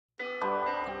Hello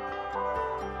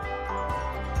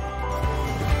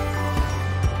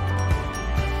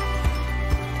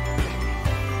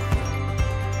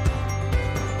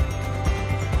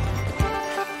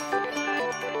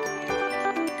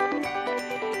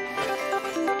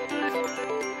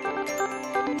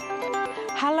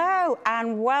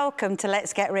and welcome to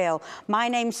Let's Get Real. My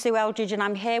name's Sue Eldridge and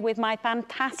I'm here with my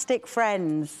fantastic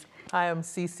friends. Hi, I'm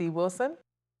Cece Wilson.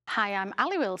 Hi, I'm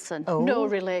Ali Wilson, no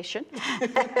relation.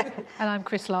 And I'm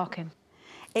Chris Larkin.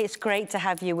 It's great to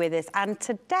have you with us. And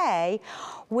today,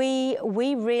 we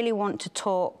really want to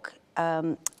talk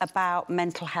about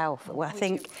mental health. Well, I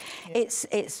think we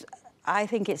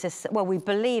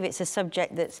believe it's a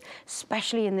subject that's,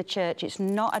 especially in the church, it's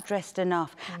not addressed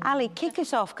enough. Ali, kick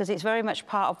us off, because it's very much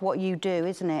part of what you do,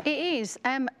 isn't it? It is.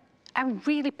 I'm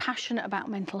really passionate about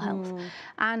mental health.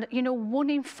 And, you know, 1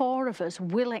 in 4 of us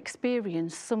will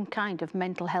experience some kind of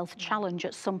mental health challenge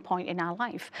at some point in our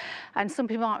life. And some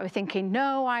people might be thinking,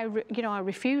 no, I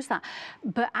refuse that.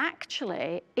 But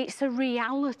actually, it's a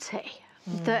reality.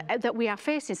 That we are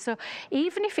facing. So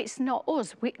even if it's not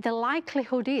us, the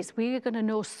likelihood is we're going to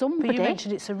know somebody. But you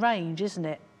mentioned it's a range, isn't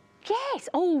it? Yes.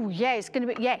 Oh, yeah. It's going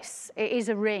to be. Yes, it is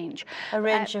a range. A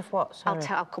range of what? Sorry.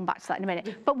 I'll come back to that in a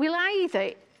minute. But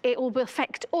it will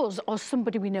affect us or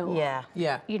somebody we know. Yeah.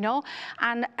 Yeah. You know,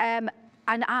 and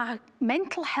our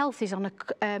mental health is on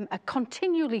a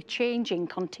continually changing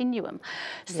continuum.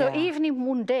 So even in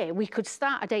one day, we could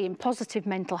start a day in positive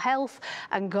mental health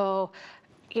and go,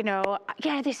 you know,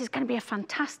 yeah, this is going to be a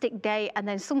fantastic day, and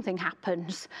then something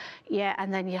happens,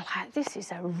 and then you're like, this is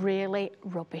a really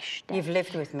rubbish day. You've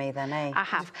lived with me then, eh? I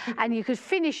have. And you could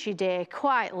finish your day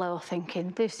quite low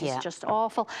thinking, this is just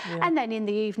awful. And then in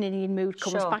the evening, your mood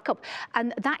comes back up.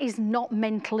 And that is not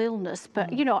mental illness,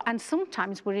 but, you know, and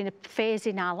sometimes we're in a phase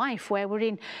in our life where we're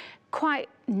in quite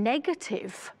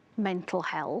negative mental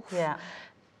health. Yeah.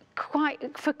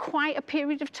 For quite a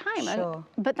period of time,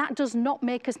 but that does not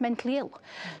make us mentally ill.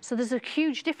 So there's a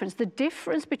huge difference. The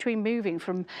difference between moving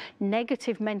from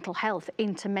negative mental health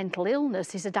into mental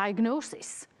illness is a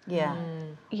diagnosis. Yeah.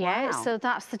 Yeah, so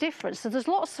that's the difference. So there's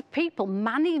lots of people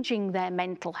managing their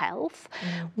mental health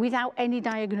without any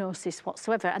diagnosis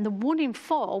whatsoever. And the 1 in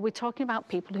 4, we're talking about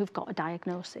people who've got a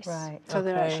diagnosis. Right. So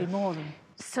they're actually more than.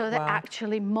 So they're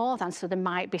actually more than, so they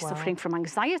might be suffering from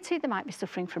anxiety, they might be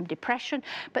suffering from depression,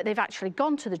 but they've actually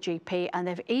gone to the GP and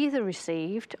they've either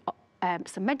received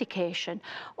some medication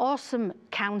or some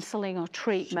counselling or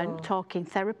treatment, talking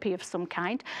therapy of some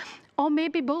kind, or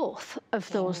maybe both of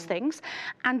those things.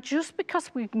 And just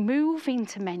because we move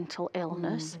into mental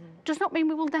illness does not mean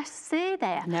we will stay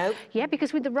there. No. Yeah,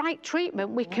 because with the right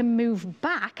treatment, we can move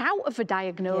back out of a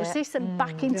diagnosis and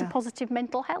back into positive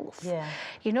mental health. Yeah.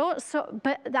 You know, so,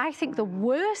 but I think the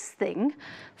worst thing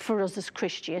for us as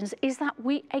Christians is that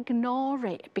we ignore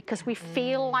it because we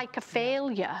feel like a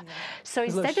failure. So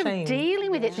instead of dealing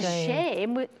with it, the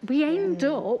shame, we end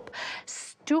up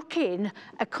stuck in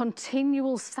a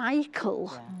continual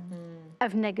cycle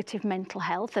of negative mental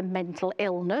health and mental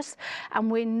illness,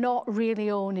 and we're not really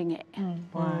owning it.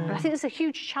 But I think there's a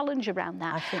huge challenge around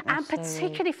that. And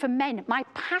particularly for men, my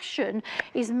passion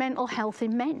is mental health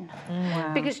in men.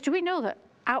 Because do we know that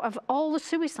out of all the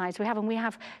suicides we have, and we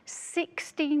have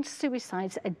 16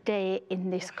 suicides a day in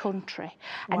this country,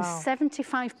 and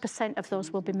 75% of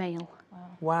those will be male.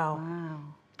 Wow.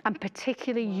 And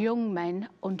particularly young men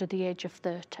under the age of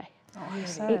 30.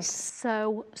 It's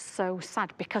so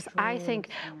sad, because I think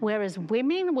whereas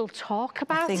women will talk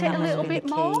about it a little bit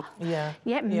more,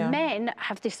 men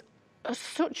have this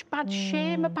such bad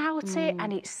shame about it,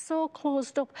 and it's so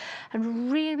closed up.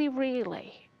 And really,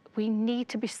 really, we need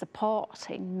to be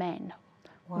supporting men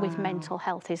with mental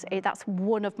health. That's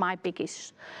one of my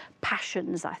biggest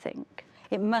passions, I think.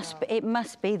 It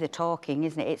must be the talking,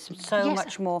 isn't it? It's so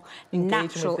much more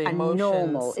natural and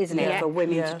normal, isn't it, for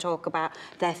women to talk about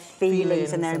their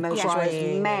feelings and their emotions, whereas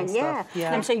men,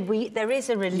 and so there is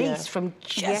a release from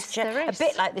just a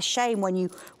bit like the shame when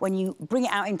you bring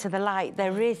it out into the light.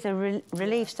 There is a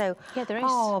relief. So there is.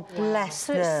 Oh, bless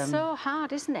them. So it's so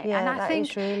hard, isn't it? Yeah, and I think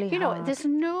is really you know, hard. there's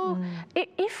no.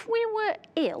 If we were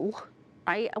ill,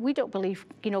 right? We don't believe,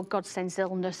 you know, God sends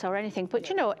illness or anything, but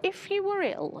you know, if you were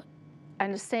ill,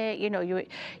 and say, you know,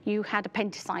 you had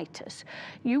appendicitis,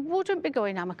 you wouldn't be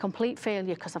going, I'm a complete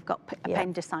failure because I've got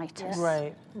appendicitis.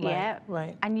 Right.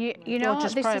 And you know, or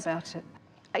just pray about it.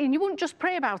 And you wouldn't just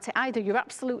pray about it either. You're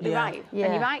absolutely right.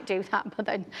 And you might do that, but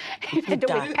then you end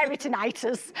up with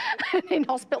peritonitis in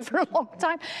hospital for a long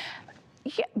time.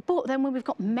 Yeah, but then when we've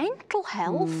got mental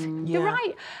health, you're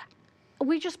right.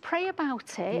 We just pray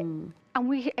about it, and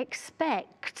we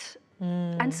expect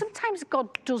And sometimes God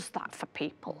does that for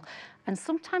people, and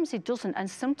sometimes he doesn't, and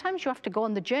sometimes you have to go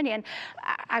on the journey. And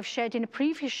I've shared in a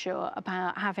previous show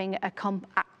about having a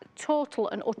total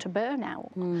and utter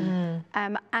burnout,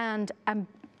 and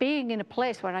being in a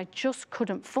place where I just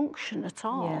couldn't function at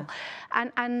all.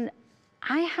 And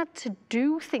I had to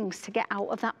do things to get out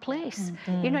of that place.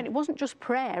 You know, and it wasn't just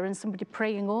prayer and somebody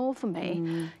praying over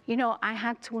me. You know, I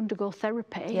had to undergo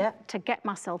therapy to get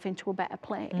myself into a better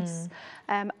place.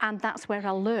 And that's where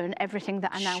I learn everything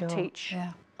that I now teach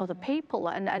other people,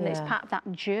 and it's part of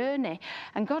that journey.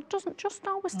 And God doesn't just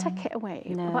always take it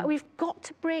away, but we've got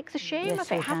to break the shame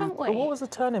of it, haven't we? But what was the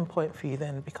turning point for you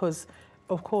then? Because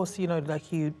of course, you know,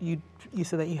 like you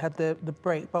said that you had the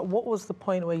break, but what was the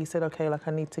point where you said, okay, like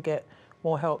I need to get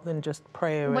more help than just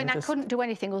prayer? When I couldn't do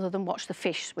anything other than watch the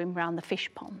fish swim around the fish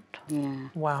pond.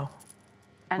 Wow.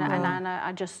 And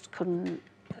I just couldn't.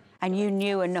 And you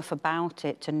knew enough about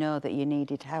it to know that you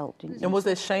needed help, didn't you? And was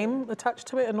there shame attached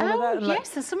to it and all of that? Oh,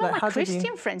 yes, and some of my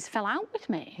Christian friends fell out with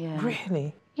me.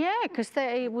 Really? Yeah, because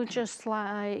they were just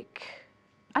like...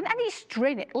 And it's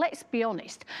draining, let's be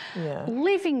honest.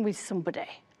 Living with somebody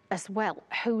as well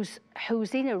who's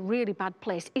in a really bad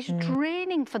place is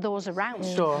draining for those around.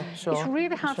 Sure. It's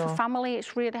really hard for family,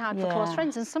 it's really hard for close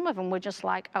friends, and some of them were just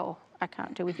like, oh, I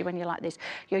can't do with you when you're like this.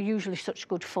 You're usually such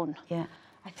good fun.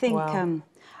 I think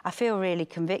I feel really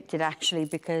convicted actually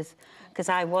because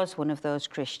I was one of those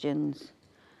Christians.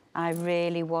 I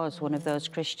really was one of those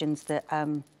Christians that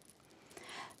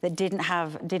that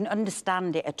didn't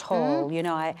understand it at all. You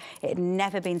know, it had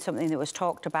never been something that was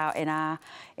talked about in our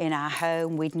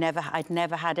home. I'd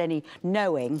never had any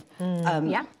knowing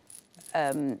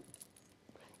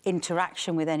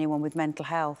interaction with anyone with mental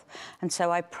health. And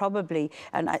so I probably,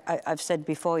 and I've said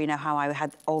before, you know, how I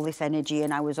had all this energy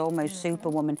and I was almost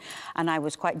superwoman, and I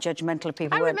was quite judgmental of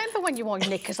people. I remember when you wore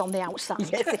knickers on the outside.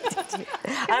 Yes, it did.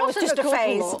 It was just a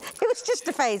phase. It was just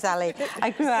a phase, Ali. I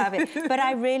grew out of it. But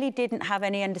I really didn't have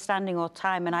any understanding or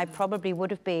time, and I probably would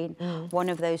have been one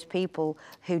of those people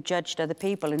who judged other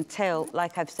people until,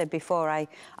 like I've said before,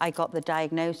 I got the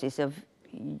diagnosis of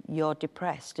you're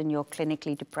depressed and you're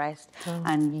clinically depressed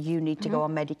and you need to go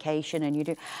on medication, and you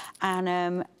do.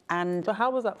 And so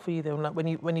how was that for you then, like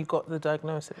when you got the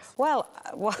diagnosis? Well,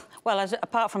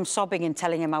 apart from sobbing and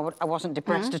telling him I wasn't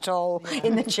depressed at all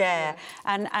in the chair,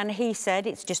 and he said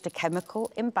it's just a chemical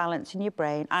imbalance in your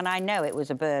brain, and I know it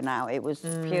was a burnout. It was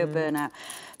pure burnout.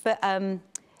 But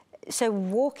so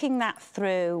walking that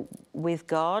through with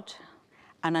God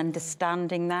and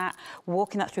understanding that,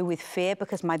 walking that through with fear,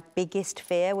 because my biggest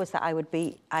fear was that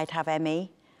I'd have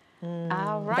ME.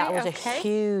 That was a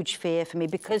huge fear for me,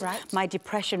 because my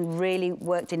depression really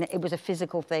worked in it. It was a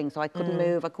physical thing, so I couldn't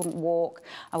move, I couldn't walk,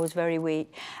 I was very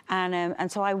weak.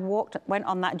 And so I went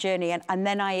on that journey, and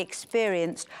then I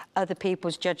experienced other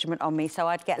people's judgment on me. So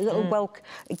I'd get little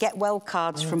get well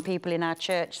cards from people in our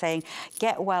church saying,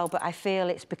 get well, but I feel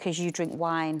it's because you drink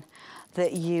wine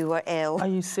that you are ill. Are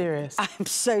you serious? I'm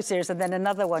so serious. And then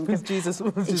another one. Did Jesus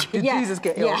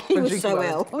get ill? Yeah, he was so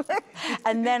ill.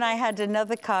 And then I had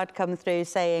another card come through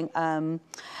saying,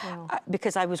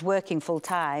 because I was working full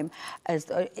time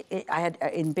as I had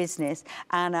in business,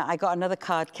 and I got another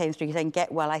card came through saying,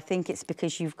 get well. I think it's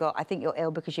because I think you're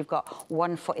ill because you've got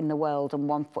one foot in the world and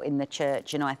one foot in the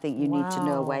church. You know, I think you need to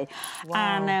know a way.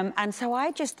 And so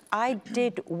I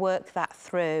did work that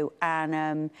through,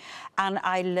 and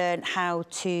I learned how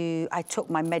I took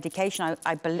my medication.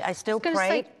 I still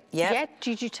pray. Yeah,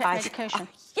 did you take medication?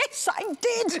 Yes, I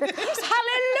did.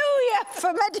 Hallelujah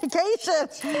for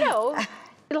medication. You know,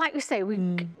 like we say,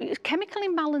 chemical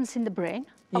imbalance in the brain.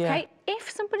 Okay,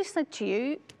 if somebody said to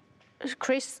you,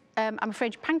 Chris, I'm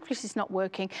afraid your pancreas is not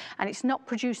working and it's not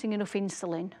producing enough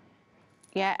insulin,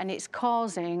 and it's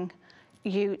causing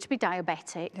you to be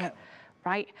diabetic,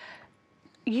 right?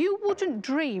 You wouldn't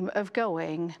dream of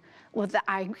going, well,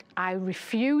 I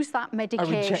refuse that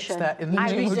medication.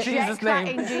 I reject that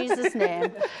in Jesus'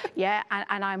 name.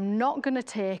 And I'm not going to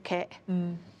take it.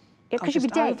 Because you'd be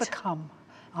dead. Overcome.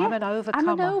 I'm an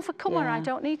overcomer. I'm an overcomer. I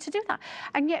don't need to do that.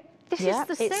 And yet, this is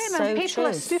the same. So and people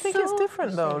are do you think it's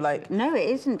different though? Like, no, it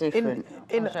isn't different.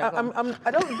 I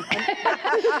don't.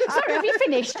 Sorry, have you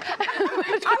finished?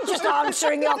 I'm just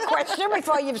answering your question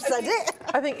before you've said it.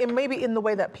 I think maybe in the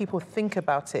way that people think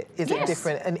about it is it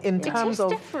different, and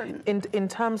in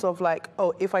terms of like,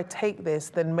 oh, if I take this,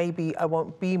 then maybe I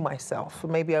won't be myself.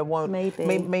 Maybe I won't.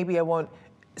 Maybe I won't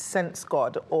sense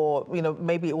God, or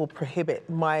maybe it will prohibit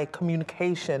my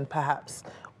communication, perhaps,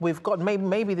 we've got,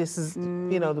 maybe this is,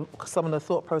 you know, some of the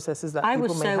thought processes that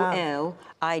people may have. I was so ill,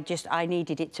 I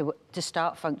needed it to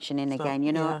start functioning again,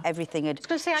 you know, everything had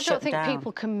shut down. I don't think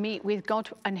people can meet with God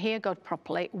and hear God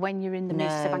properly when you're in the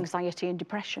midst of anxiety and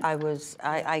depression.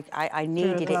 I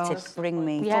needed it to bring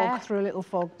me... Fog, through a little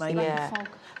fog, maybe. Yeah.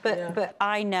 But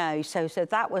I know, so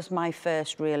that was my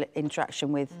first real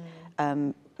interaction with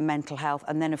mental health.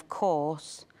 And then, of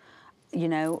course, you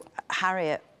know,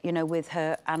 Harriet, you know, with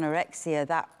her anorexia,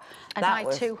 that I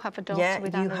was, too have a daughter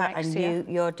with anorexia. And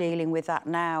you're dealing with that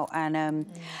now, and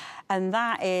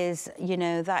that is, you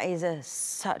know, that is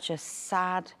such a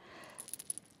sad,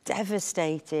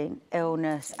 devastating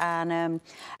illness, and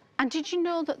did you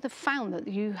know that they found that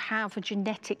you have a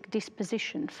genetic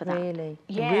disposition for that? Really?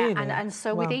 Yeah, really? and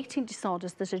so with eating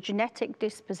disorders, there's a genetic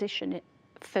disposition,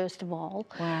 first of all,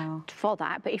 for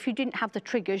that. But if you didn't have the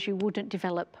triggers, you wouldn't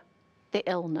develop the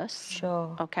illness.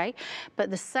 Sure. Okay.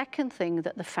 But the second thing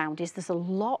that they found is there's a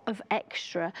lot of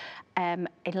extra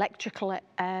electrical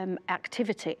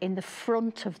activity in the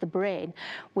front of the brain,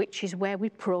 which is where we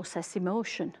process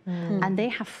emotion. And they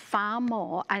have far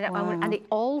more, and it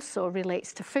also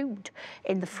relates to food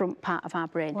in the front part of our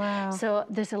brain. So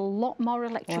there's a lot more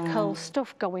electrical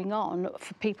stuff going on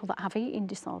for people that have eating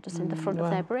disorders in the front of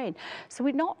their brain. So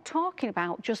we're not talking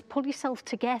about just pull yourself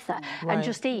together and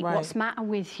just eat what's matter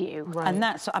with you. And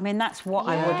that's, I mean, that's what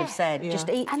I would have said. Just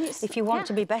eat, if you want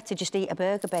to be better, just eat a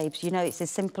burger, babes. You know, it's as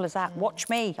simple as that. Watch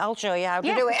me, I'll show you how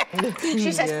to do it.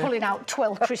 She says pulling out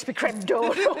 12 Krispy Kreme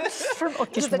donuts from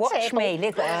under just the watch table. me,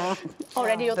 look at or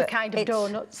any other kind of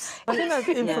donuts. I think that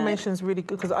information is really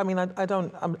good, because I mean, I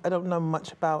don't know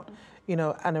much about, you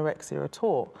know, anorexia at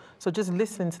all. So just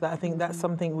listening to that, I think that's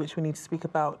something which we need to speak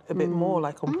about a bit more,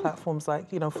 like on platforms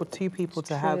like, you know, for two people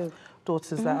to have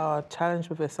daughters that are challenged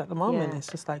with this at the moment. It's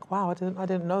just like, wow, I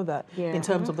didn't know that in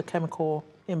terms of the chemical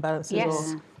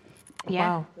imbalances.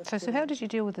 Wow. So how did you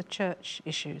deal with the church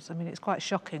issues? I mean, it's quite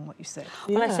shocking what you said.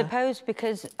 Well, I suppose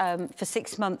because for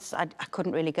 6 months I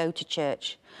couldn't really go to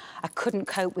church. I couldn't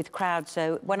cope with crowds.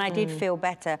 So when I did feel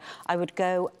better, I would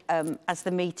go as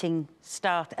the meeting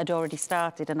had already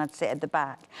started, and I'd sit at the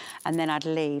back, and then I'd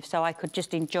leave. So I could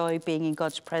just enjoy being in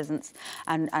God's presence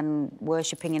and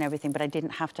worshipping and everything, but I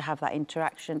didn't have to have that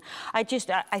interaction. I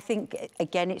think,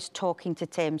 again, it's talking to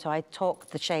Tim. So I talked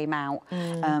the shame out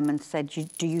and said,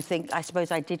 do you think, I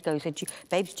suppose I did go, said,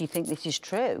 babes, do you think this is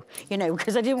true? You know,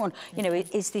 because I didn't want, you know,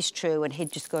 is this true? And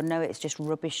he'd just go, no, it's just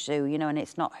rubbish, Sue, you know, and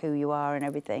it's not who you are and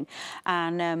everything.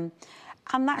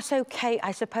 And that's okay,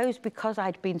 I suppose, because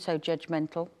I'd been so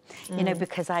judgmental, you know,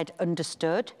 because I'd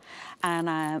understood.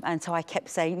 And so I kept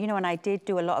saying, you know, and I did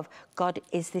do a lot of, God,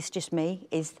 is this just me?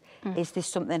 Is this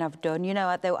something I've done? You know,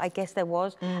 I guess there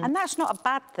was. And that's not a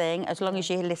bad thing, as long as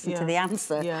you listen to the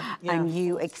answer and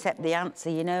you accept the answer,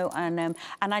 you know. And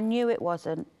I knew it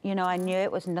wasn't, you know, I knew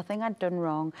it was nothing I'd done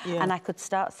wrong. And I could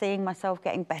start seeing myself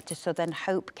getting better. So then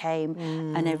hope came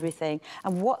and everything.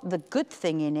 And what the good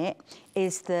thing in it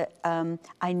is that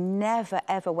I never,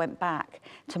 ever went back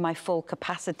to my full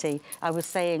capacity. I was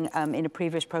saying in a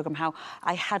previous programme how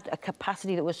I had a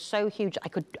capacity that was so huge. I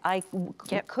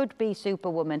could be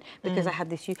Superwoman because I had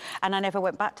this huge... And I never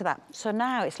went back to that. So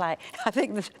now it's like, I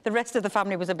think the rest of the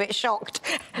family was a bit shocked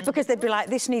because they'd be like,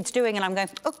 this needs doing. And I'm going,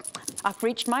 oh, I've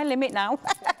reached my limit now.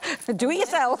 Do it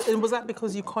yourself. And was that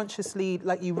because you consciously,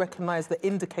 like, you recognised the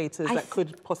indicators that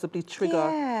could possibly trigger...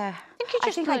 Yeah.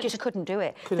 I think I just couldn't do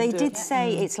it. They did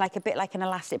say it's like a bit like an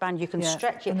elastic band. You can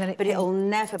stretch it, but it'll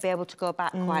never be able to go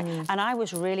back quite. And I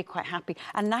was really quite happy.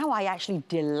 And now I actually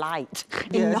delight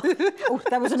in not... Oh,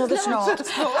 that was another snort.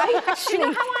 You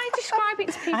know how I describe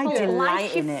it to people? I delight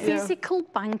like in your it. physical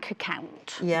bank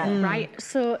account. Right?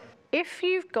 So if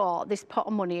you've got this pot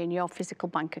of money in your physical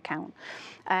bank account,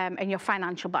 in your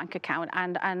financial bank account,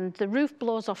 and the roof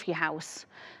blows off your house,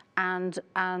 and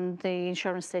the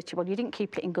insurance says to you, well, you didn't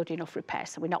keep it in good enough repair,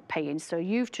 so we're not paying. So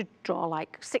you've to draw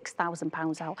like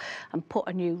 £6,000 out and put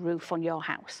a new roof on your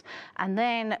house. And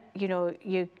then, you know,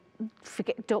 you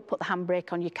don't put the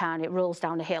handbrake on your car and it rolls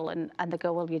down a hill, and they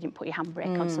go, well, you didn't put your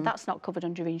handbrake on, so that's not covered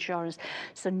under insurance.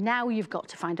 So now you've got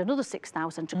to find another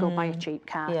 £6,000 to go buy a cheap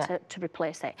car to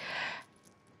replace it.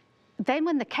 Then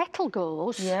when the kettle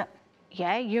goes...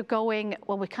 you're going,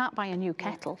 well, we can't buy a new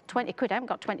kettle. 20 quid, I haven't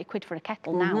got 20 quid for a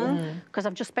kettle now because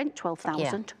I've just spent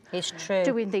 12,000 it's true.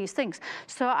 doing these things.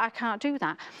 So I can't do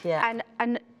that.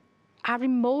 And our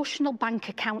emotional bank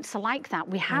accounts are like that.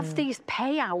 We have these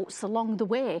payouts along the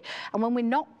way, and when we're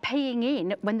not paying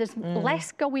in, when there's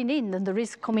less going in than there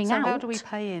is coming out. So how do we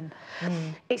pay in?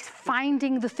 It's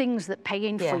finding the things that pay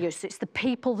in for you. So it's the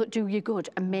people that do you good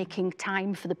and making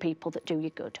time for the people that do you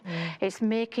good. It's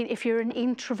making, if you're an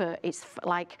introvert, it's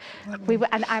like,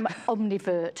 and I'm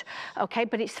omnivert, okay?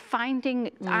 But it's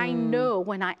finding, I know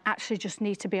when I actually just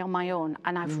need to be on my own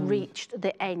and I've reached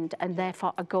the end, and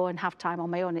therefore I go and have time on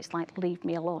my own. It's like, leave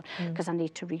me alone, because I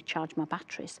need to recharge my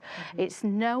batteries. It's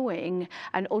knowing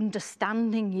and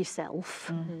understanding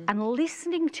yourself and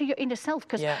listening to your inner self,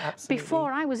 because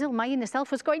before I was ill, my inner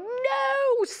self was going,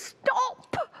 no,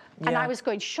 stop. And I was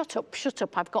going, shut up,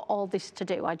 I've got all this to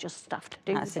do, I just have to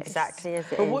do this. That's exactly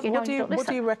as it but is. What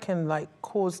do you reckon, like,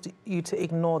 caused you to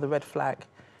ignore the red flag?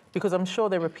 Because I'm sure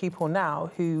there are people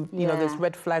now who, you know, there's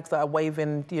red flags that are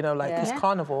waving, you know, like it's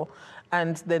carnival,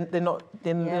 and they're not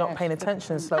paying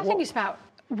attention. So I think it's about,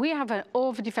 we have an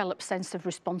overdeveloped sense of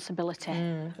responsibility,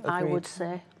 I would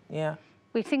say. Yeah.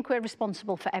 We think we're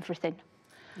responsible for everything.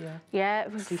 Yeah,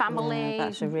 family,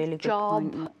 that's a really good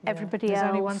job, point. everybody else. There's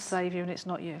only one saviour and it's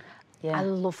not you. I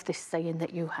love this saying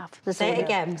that you have. Say it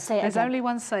again. There's only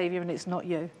one saviour and it's not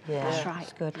you. That's right.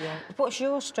 That's good. What's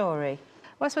your story?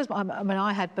 Well, I suppose, I mean,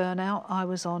 I had burnout. I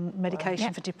was on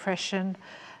medication for depression.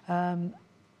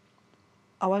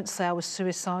 I won't say I was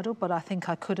suicidal, but I think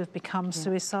I could have become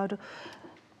suicidal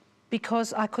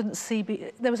because I couldn't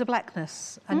see, there was a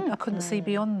blackness and I couldn't see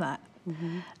beyond that.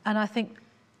 And I think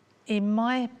in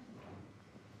my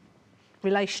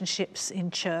relationships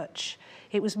in church,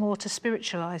 it was more to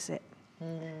spiritualise it,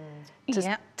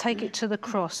 to take it to the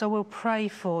cross. Oh, we'll pray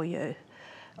for you.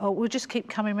 Oh, we'll just keep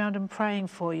coming around and praying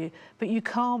for you. But you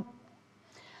can't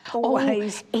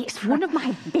always... it's one of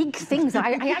my big things.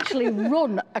 I actually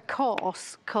run a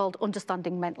course called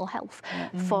Understanding Mental Health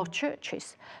for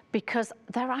churches, because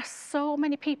there are so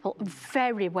many people,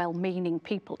 very well-meaning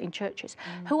people in churches,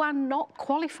 who are not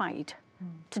qualified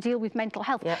to deal with mental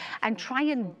health and try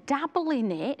and dabble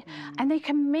in it, and they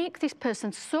can make this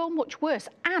person so much worse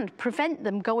and prevent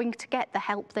them going to get the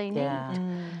help they need.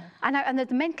 And the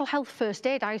mental health first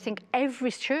aid, I think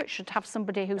every church should have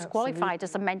somebody who's qualified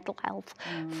as a mental health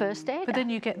first aider. But then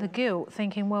you get the guilt,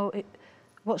 thinking, well,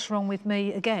 what's wrong with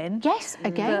me again? Yes,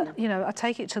 again. But, you know, I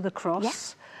take it to the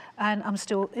cross. And I'm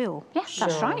still ill. Yes,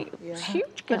 that's right. It's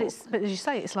huge guilt. But as you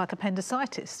say, it's like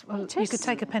appendicitis. Well, you could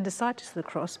take appendicitis to the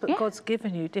cross, but God's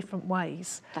given you different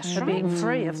ways of being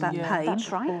free of that pain.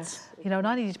 That's right. You know, and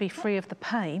I needed to be free of the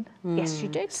pain. Yes, you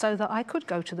did. So that I could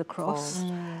go to the cross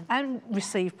and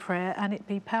receive prayer, and it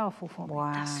be powerful for me.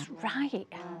 Wow. That's right.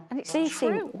 And it's Cecie,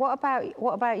 true. what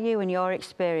about you and your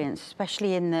experience,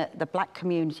 especially in the black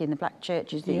community, in the black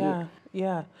churches? That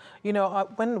You know,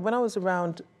 when I was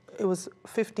around, it was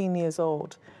 15 years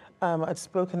old. I'd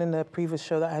spoken in a previous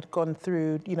show that I had gone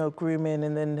through, you know, grooming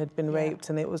and then had been raped,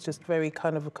 and it was just very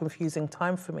kind of a confusing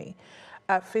time for me.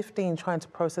 At 15, trying to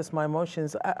process my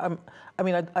emotions,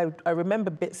 I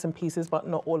remember bits and pieces, but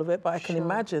not all of it, but I can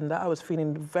imagine that I was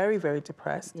feeling very, very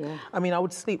depressed. I mean, I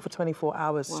would sleep for 24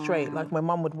 hours straight. Like, my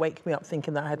mum would wake me up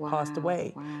thinking that I had passed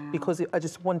away because I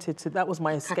just wanted to, that was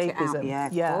my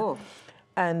escapism.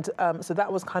 And so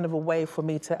that was kind of a way for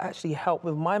me to actually help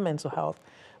with my mental health.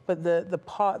 But the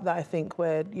part that I think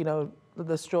where, you know,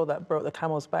 the straw that broke the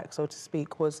camel's back, so to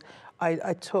speak, was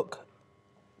I took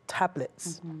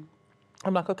tablets.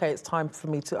 I'm like, okay, it's time for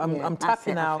me to, I'm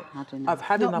tapping out. I've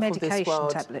had enough of this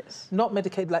world. Tablets. Not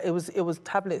medicated, like it was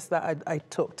tablets that I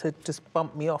took to just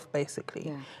bump me off, basically.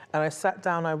 And I sat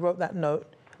down, I wrote that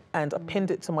note, and I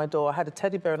pinned it to my door. I had a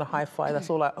teddy bear and a hi-fi. That's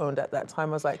all I owned at that time.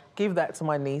 I was like, give that to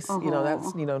my niece. You know,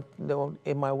 that's, you know,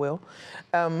 in my will.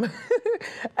 And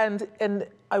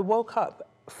I woke up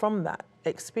from that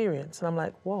experience, and I'm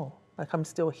like, whoa, like, I'm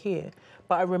still here.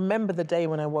 But I remember the day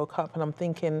when I woke up, and I'm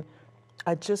thinking,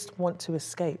 I just want to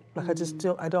escape. Like,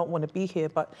 I don't want to be here.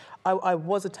 But I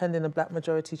was attending a black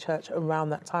majority church around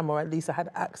that time, or at least I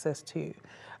had access to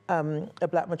a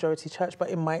black majority church. But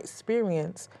in my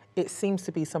experience, it seems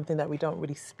to be something that we don't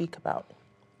really speak about.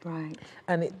 Right.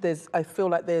 And I feel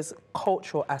like there's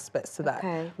cultural aspects to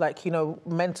that. Like, you know,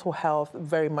 mental health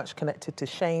very much connected to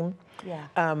shame.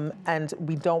 And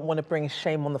we don't want to bring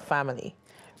shame on the family.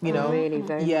 You know, really,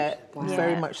 very much.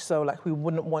 Very much so. Like, we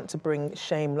wouldn't want to bring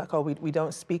shame. Like, oh, we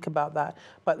don't speak about that.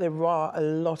 But there are a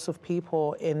lot of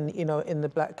people in the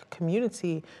black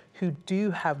community who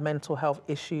do have mental health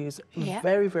issues,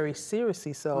 very, very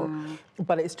seriously so.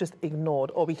 But it's just ignored,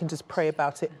 or we can just pray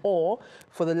about it. Or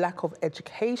for the lack of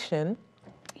education,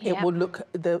 it will look,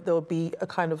 there'll be a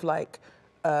kind of like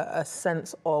a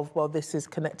sense of, well, this is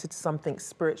connected to something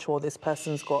spiritual, this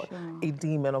person's got a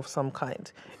demon of some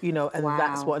kind, you know, and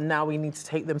that's what, now we need to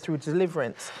take them through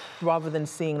deliverance, rather than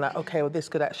seeing like, okay, well, this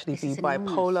could actually be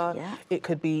bipolar, it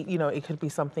could be, you know, it could be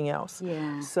something else.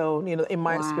 So, you know, in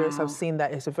my experience, I've seen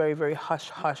that it's a very, very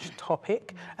hush-hush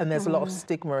topic, and there's a lot of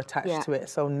stigma attached to it,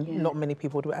 so not many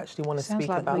people do actually want to speak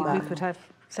about that. We could have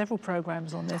several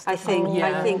programs on this. I think,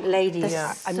 ladies,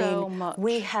 I mean,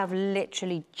 we have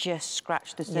literally just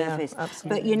scratched the surface.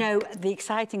 But you know, the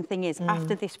exciting thing is,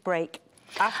 after this break,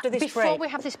 before we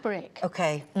have this break,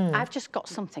 okay, I've just got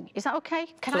something. Is that okay?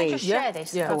 Can I just share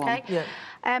this? Okay.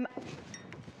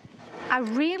 I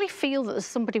really feel that there's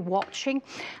somebody watching,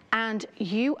 and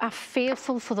you are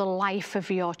fearful for the life of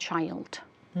your child.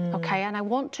 Okay, and I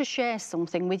want to share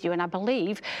something with you, and I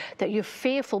believe that you're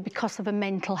fearful because of a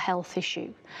mental health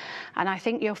issue, and I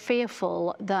think you're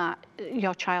fearful that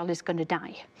your child is going to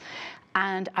die.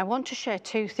 And I want to share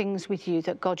two things with you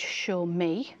that God showed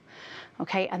me,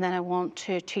 okay, and then I want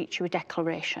to teach you a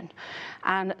declaration.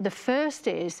 And the first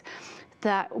is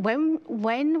that when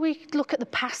we look at the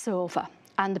Passover,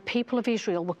 and the people of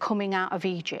Israel were coming out of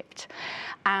Egypt,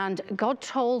 and God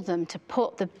told them to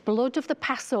put the blood of the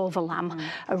Passover lamb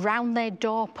around their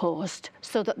doorpost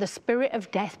so that the spirit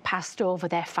of death passed over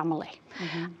their family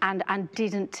and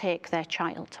didn't take their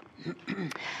child.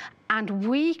 And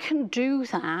we can do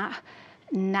that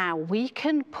now. We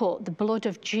can put the blood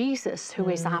of Jesus, who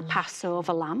is our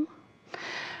Passover lamb,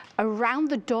 around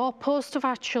the doorpost of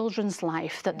our children's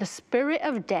life, that the spirit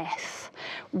of death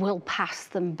will pass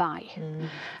them by.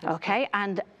 Okay,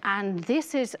 and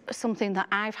this is something that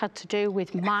I've had to do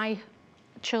with my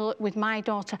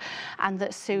daughter, and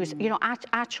that Sue's, you know,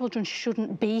 our children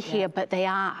shouldn't be here, but they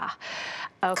are.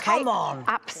 Okay? Come on.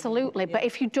 Absolutely. But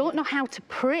if you don't know how to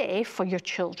pray for your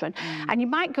children, and you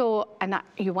might go, and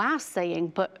you are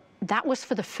saying, but that was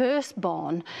for the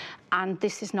firstborn, and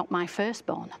this is not my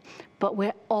firstborn. But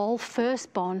we're all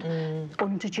firstborn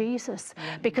under Jesus,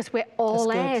 because we're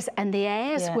all heirs, and the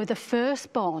heirs were the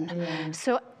firstborn.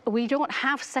 So we don't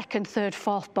have second, third,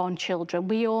 fourth-born children.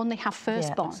 We only have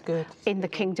firstborn in the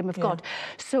kingdom of God.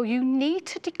 So you need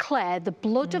to declare the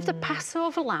blood of the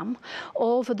Passover lamb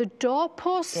over the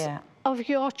doorposts of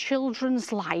your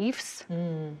children's lives,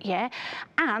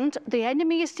 and the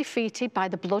enemy is defeated by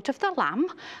the blood of the lamb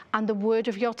and the word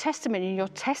of your testimony. And your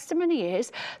testimony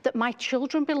is that my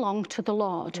children belong to the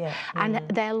Lord, and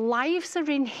their lives are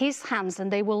in his hands,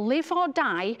 and they will live or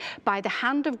die by the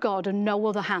hand of God and no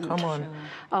other hand. Come on.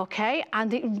 Okay,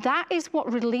 and that is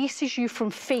what releases you from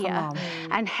fear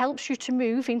and helps you to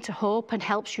move into hope and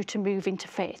helps you to move into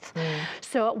faith.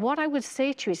 So what I would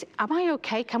say to you is, am I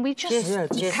okay? Can we just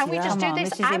do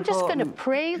this? I'm just going to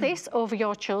pray this over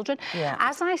your children.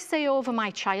 As I say over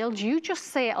my child, you just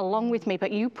say it along with me,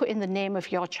 but you put in the name of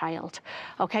your child.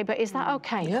 Okay, but is that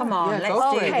okay? Come on,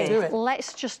 let's do it.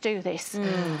 Let's just do this.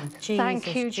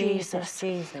 Thank you, Jesus.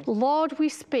 Lord, we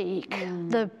speak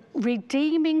the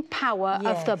redeeming power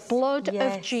of the blood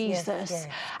of Jesus,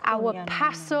 our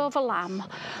Passover lamb,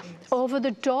 over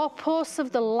the doorposts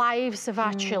of the lives of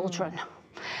our children.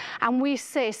 And we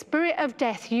say, spirit of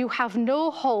death, you have no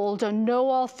hold and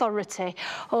no authority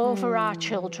over our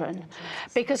children,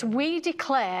 because we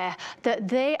declare that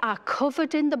they are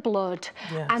covered in the blood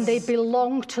and they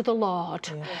belong to the Lord.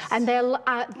 And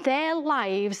their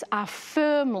lives are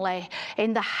firmly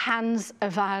in the hands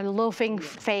of our loving,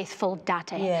 faithful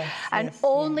Daddy. And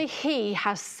only he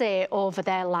has say over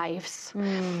their lives.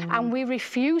 And we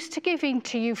refuse to give in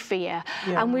to you fear,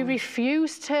 and we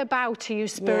refuse to bow to you,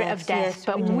 spirit of death,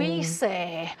 but we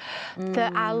say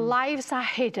that our lives are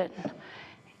hidden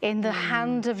in the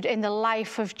in the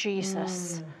life of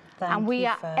Jesus. And we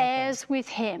are heirs with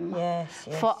him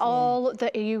for all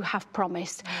that you have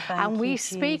promised. And we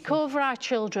speak over our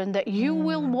children that you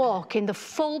will walk in the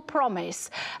full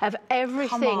promise of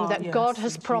everything that God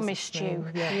has promised you.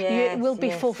 It will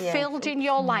be fulfilled in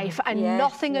your life, and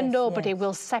nothing and nobody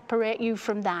will separate you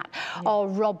from that or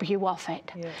rob you of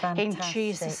it. In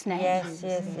Jesus' name.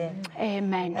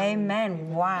 Amen.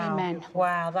 Amen. Wow. Amen.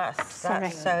 Wow, that's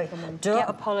so... Don't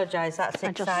apologise, that's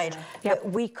exciting. But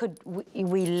we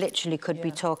literally could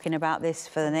be talking about this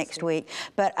for the next week.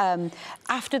 But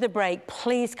after the break,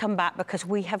 please come back, because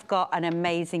we have got an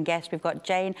amazing guest. We've got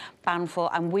Jayne Banful,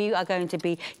 and we are going to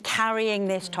be carrying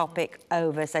this topic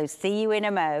over. So see you in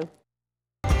a mo.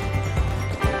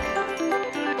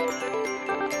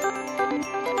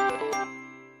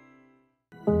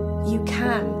 You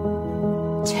can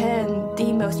turn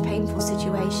the most painful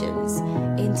situations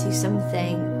into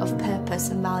something of purpose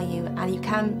and value, and you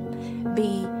can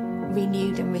be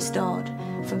renewed and restored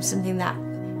from something that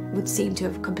would seem to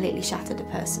have completely shattered a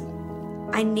person.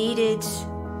 I needed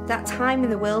that time in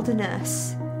the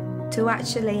wilderness to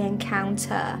actually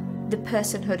encounter the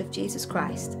personhood of Jesus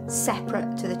Christ,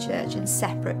 separate to the church and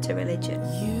separate to religion.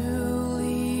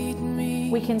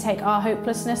 We can take our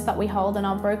hopelessness that we hold and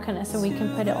our brokenness and we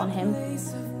can put it on him.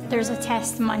 There's a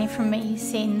testimony from me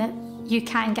saying that you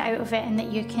can get out of it and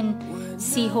that you can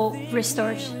see hope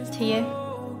restored to you.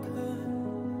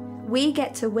 We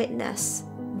get to witness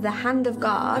the hand of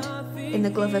God in the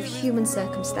glove of human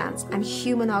circumstance and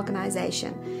human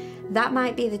organisation. That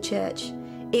might be the church,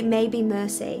 it may be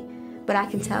mercy, but I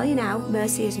can tell you now,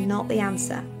 mercy is not the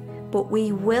answer, but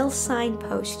we will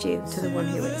signpost you to the one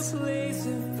who is.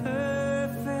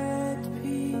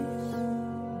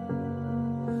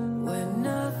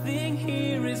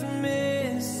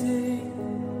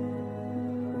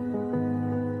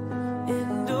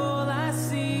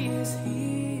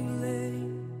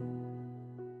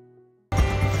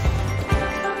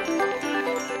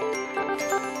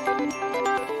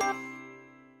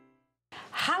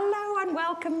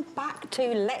 Welcome back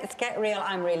to Let's Get Real.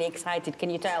 I'm really excited, can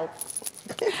you tell?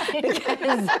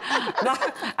 Because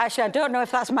actually, I don't know if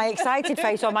that's my excited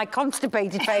face or my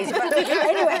constipated face, but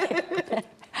anyway.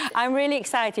 I'm really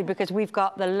excited because we've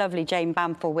got the lovely Jayne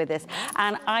Banful with us,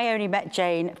 and I only met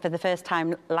Jayne for the first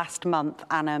time last month,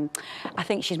 and I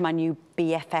think she's my new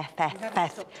BFF.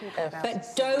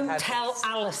 But don't tell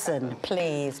Alison,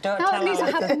 please. Don't tell Alison.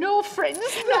 I have no friends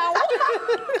now.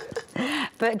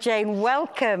 But Jayne,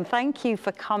 welcome. Thank you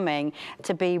for coming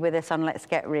to be with us on Let's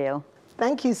Get Real.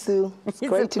 Thank you, Sue. It's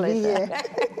great to be here.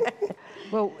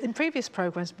 Well, in previous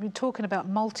programmes, we've been talking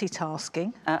about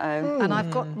multitasking. And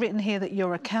I've got written here that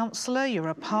you're a counsellor, you're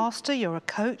a pastor, you're a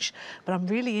coach, but I'm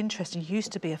really interested. You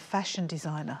used to be a fashion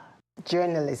designer.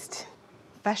 Journalist.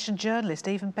 Fashion journalist,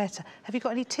 even better. Have you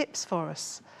got any tips for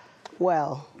us?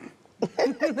 Well,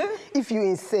 if you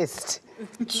insist,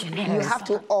 you have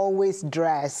to always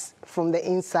dress from the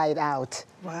inside out.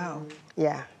 Wow.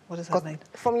 Yeah. What does that mean?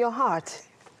 From your heart,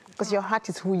 because your heart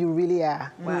is who you really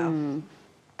are. Wow.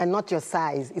 And not your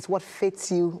size. It's what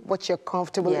fits you, what you're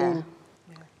comfortable in.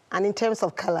 Yeah. And in terms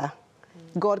of colour,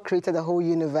 God created the whole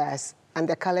universe, and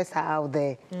the colours are out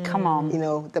there. Come on. You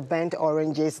know, the burnt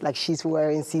oranges like she's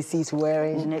wearing, Cece's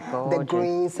wearing. Isn't it gorgeous? The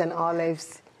greens and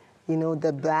olives. You know,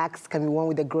 the blacks can be worn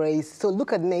with the greys. So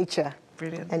look at nature.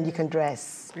 Brilliant. And you can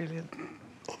dress. Brilliant.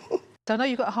 So I know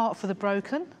you've got a heart for the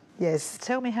broken. Yes.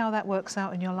 Tell me how that works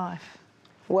out in your life.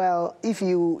 Well, if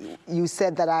you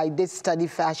said that I did study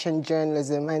fashion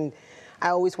journalism, and I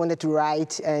always wanted to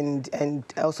write, and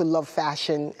I also love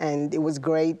fashion, and it was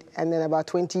great. And then about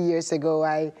 20 years ago,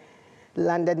 I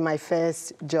landed my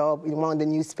first job in one of the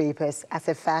newspapers as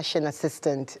a fashion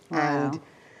assistant. Wow. And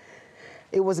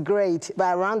it was great.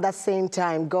 But around that same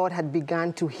time, God had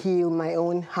begun to heal my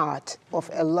own heart of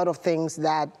a lot of things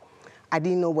that I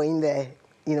didn't know were in there.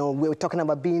 You know, we were talking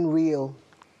about being real.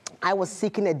 I was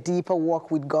seeking a deeper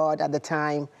walk with God at the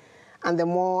time, and the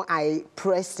more I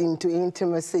pressed into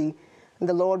intimacy,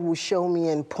 the Lord would show me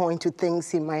and point to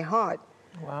things in my heart.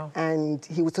 Wow. And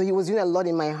he was doing a lot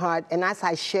in my heart, and as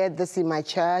I shared this in my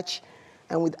church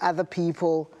and with other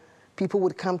people, people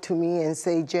would come to me and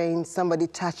say, Jayne, somebody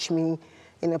touched me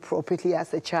inappropriately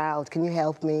as a child, can you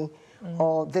help me?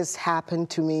 Or this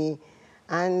happened to me.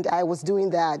 And I was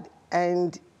doing that,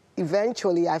 and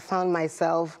eventually I found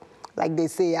myself, like they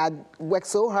say, I'd worked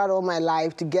so hard all my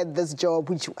life to get this job,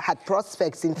 which had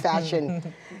prospects in fashion.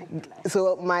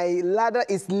 So my ladder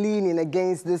is leaning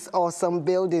against this awesome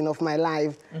building of my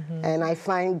life. And I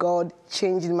find God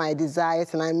changing my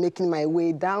desires, and I'm making my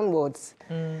way downwards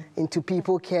into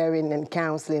people caring and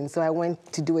counseling. So I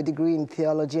went to do a degree in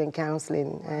theology and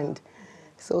counseling. And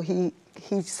so he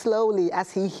slowly,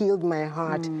 as he healed my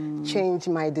heart, changed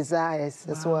my desires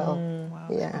as well. Wow,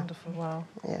 yeah. Wonderful. Wow.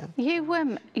 Yeah.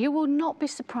 You will not be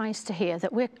surprised to hear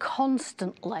that we're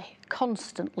constantly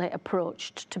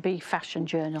approached to be fashion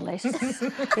journalists.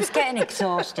 It's getting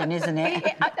exhausting, isn't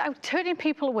it? I'm turning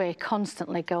people away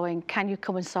constantly, going, can you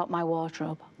come and sort my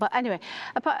wardrobe? But anyway,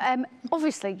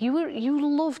 obviously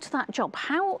you loved that job.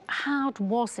 How hard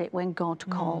was it when God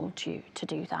called you to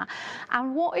do that?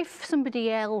 And what if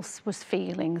somebody else was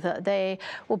feeling that they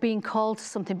were being called to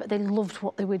something but they loved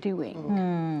what they were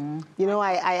doing? You know,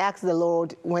 I asked the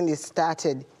Lord when it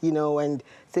started, you know, and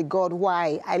said, God,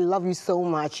 why? I love you so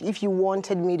much. If you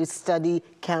wanted me to study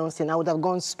counseling, I would have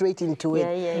gone straight into it.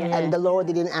 And the Lord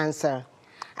didn't answer.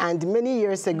 And many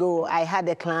years ago, I had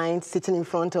a client sitting in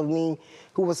front of me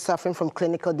who was suffering from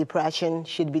clinical depression.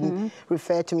 She'd been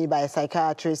referred to me by a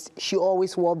psychiatrist. She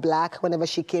always wore black whenever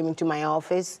she came into my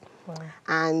office.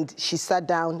 And she sat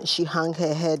down, she hung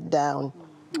her head down.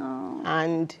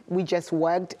 And we just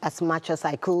worked as much as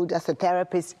I could. As a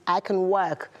therapist, I can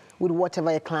work with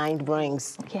whatever a client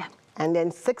brings. Yeah. And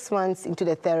then 6 months into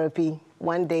the therapy,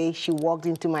 one day she walked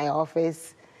into my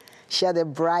office. She had a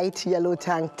bright yellow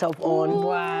tank top on.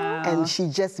 Wow. And she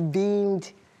just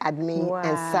beamed at me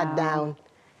and sat down.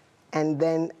 And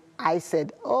then I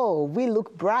said, oh, we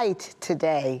look bright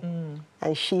today.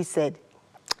 And she said,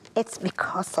 it's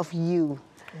because of you.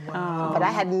 Wow. But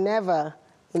I had never,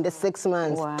 in the 6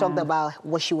 months, talked about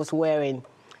what she was wearing.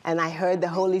 And I heard the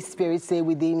Holy Spirit say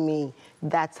within me,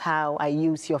 that's how I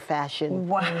use your fashion.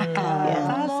 Wow.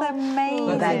 That's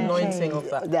amazing. The anointing of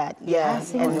that.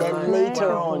 And then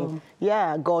later on,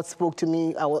 God spoke to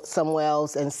me somewhere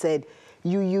else and said,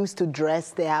 you used to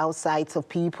dress the outsides of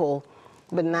people,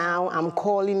 but now I'm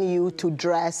calling you to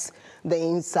dress the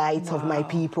insides of my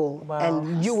people.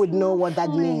 And you would know what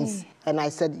that means. And I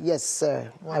said, yes,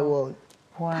 sir, I will.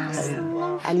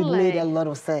 Wow. And it made a lot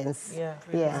of sense.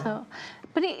 So,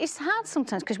 but it's hard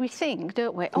sometimes because we think,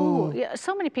 don't we? Oh,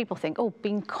 so many people think, oh,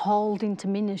 being called into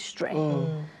ministry.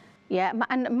 Yeah,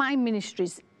 and my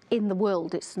ministry's in the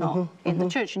world, it's not in the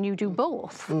church, and you do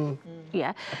both.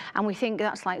 Yeah, and we think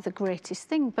that's like the greatest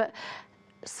thing, but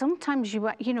sometimes you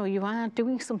are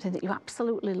doing something that you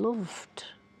absolutely loved,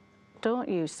 don't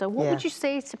you? So what would you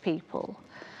say to people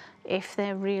if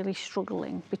they're really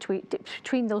struggling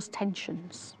between those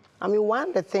tensions? I mean, one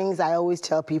of the things I always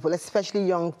tell people, especially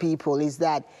young people, is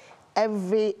that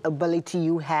every ability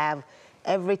you have,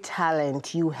 every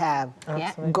talent you have,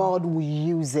 God will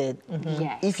use it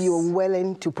if you're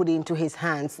willing to put it into his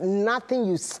hands. Nothing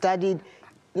you studied,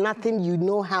 nothing you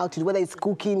know how to do, whether it's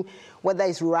cooking, whether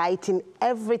it's writing,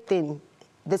 everything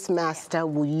this master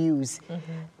will use.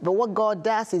 But what God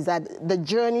does is that the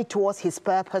journey towards his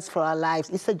purpose for our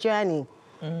lives, it's a journey.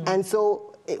 And so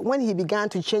when he began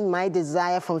to change my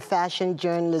desire from fashion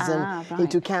journalism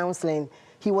into counseling,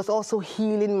 he was also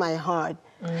healing my heart.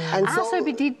 And so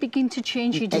he did begin to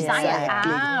change your desire.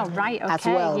 Right, okay. As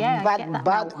well. Yeah,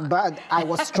 but I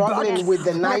was struggling with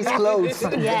the nice clothes.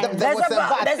 There's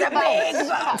a big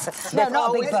butt. No, not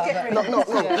a big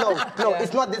butt. No,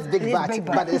 it's not this big butt,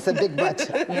 but it's a big butt.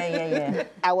 Yeah.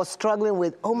 I was struggling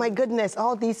with, oh my goodness,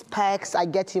 all these perks I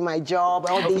get in my job,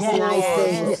 all these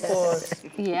nice things.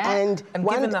 And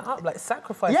giving that up, like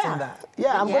sacrificing that.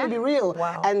 Yeah, I'm going to be real.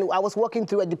 And I was walking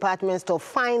through a department store,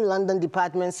 fine London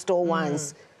department store once.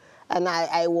 And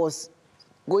I was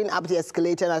going up the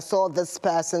escalator and I saw this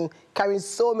person carrying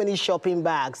so many shopping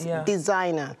bags,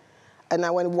 designer. And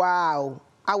I went, wow,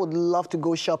 I would love to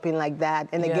go shopping like that.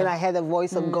 And again, I heard the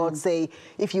voice of God say,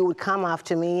 if you would come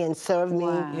after me and serve me,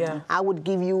 I would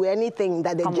give you anything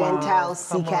that the Gentiles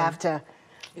seek after.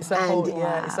 It's that whole,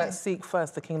 it's like seek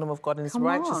first the kingdom of God and his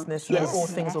righteousness, and all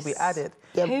things will be added.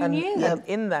 Who knew? And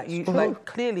in that, you like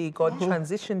clearly God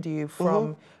transitioned you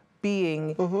from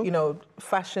being, you know,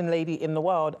 fashion lady in the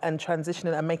world and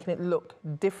transitioning and making it look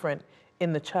different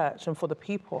in the church and for the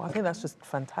people. I think that's just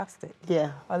fantastic.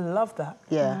 Yeah. I love that.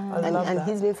 Yeah. I love that. And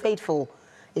he's been faithful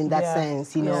in that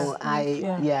sense, you know.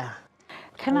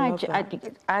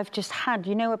 I've just had,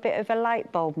 you know, a bit of a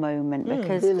light bulb moment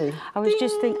because really? I was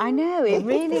just thinking, I know, it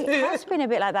really has been a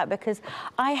bit like that because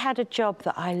I had a job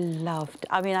that I loved.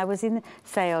 I mean, I was in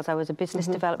sales, I was a business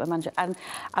development manager, and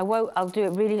I'll do it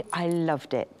really, I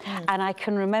loved it. And I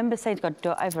can remember saying to God,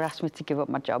 don't ever ask me to give up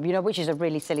my job, you know, which is a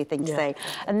really silly thing to say.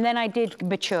 And then I did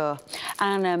mature,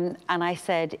 and I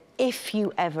said, if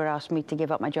you ever ask me to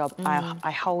give up my job,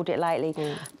 I hold it lightly.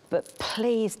 But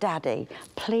please, Daddy,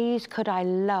 please could I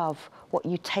love what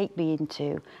you take me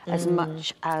into as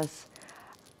much as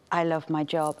I love my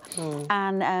job.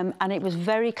 And it was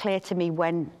very clear to me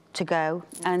when to go,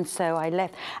 and so I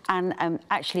left. And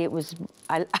actually it was,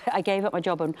 I gave up my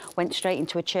job and went straight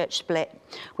into a church split,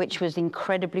 which was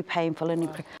incredibly painful. And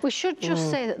we should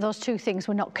just say that those two things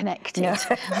were not connected.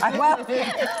 Well,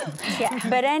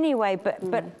 but anyway,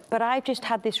 but I've just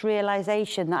had this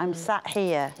realisation that I'm sat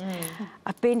here.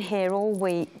 I've been here all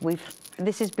week.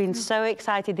 This has been so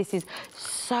exciting. This is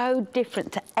so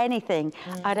different to anything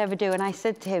I'd ever do. And I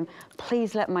said to him,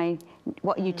 please let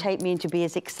what you take me into be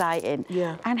as exciting.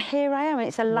 And here I am.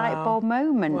 It's a light bulb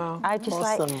moment. I just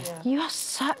you are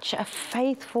such a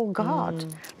faithful God.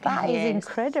 That is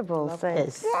incredible. So,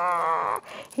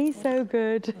 he's so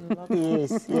good. He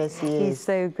is. Yes, he is. He's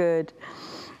so good.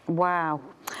 Wow.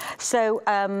 So,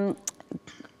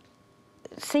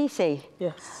 Cece.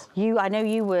 Yes. I know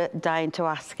you were dying to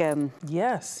ask.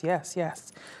 Yes.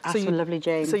 Ask for lovely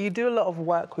Jayne. So you do a lot of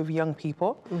work with young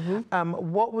people.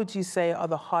 What would you say are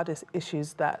the hardest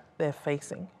issues that they're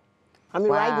facing? I mean,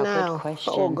 right now, good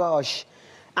question. oh gosh,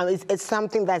 I mean, it's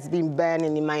something that's been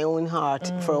burning in my own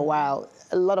heart for a while.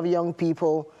 a lot of young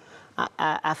people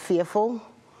are fearful,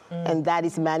 and that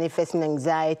is manifesting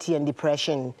anxiety and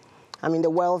depression. I mean, the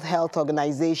World Health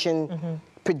Organization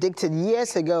predicted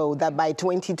years ago that by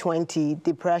 2020,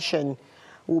 depression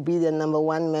will be the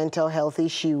 #1 mental health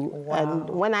issue. Wow. And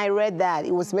when I read that,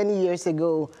 it was many years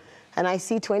ago, and I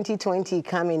see 2020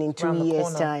 coming in 2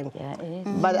 years' time. Yeah, it is.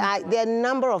 But there are a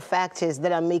number of factors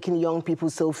that are making young people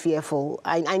so fearful.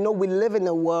 I know we live in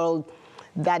a world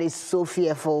that is so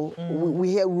fearful. We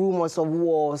hear rumors of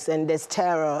wars, and there's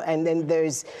terror, and then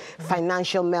there's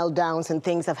financial meltdowns, and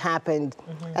things have happened.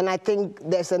 And I think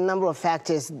there's a number of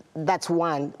factors. That's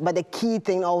one. But the key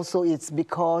thing also is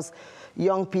because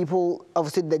young people,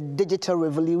 obviously the digital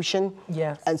revolution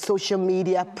and social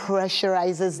media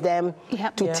pressurizes them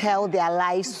to tell their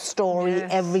life story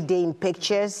every day in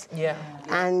pictures.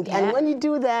 And when you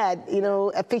do that, you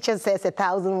know, a picture says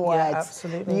 1,000 words.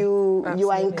 Absolutely.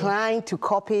 You are inclined to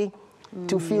copy,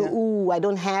 to feel, ooh, I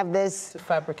don't have this. To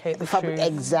fabricate the truth.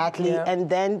 Exactly. And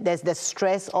then there's the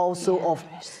stress also of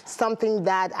something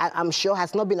that I'm sure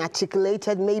has not been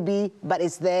articulated maybe, but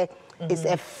it's there. It's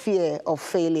a fear of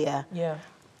failure.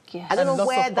 I don't know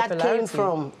where that came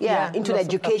from. Into the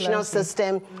educational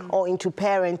system or into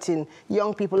parenting.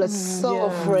 Young people are so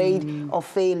afraid of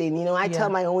failing. You know, I tell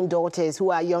my own daughters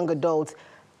who are young adults,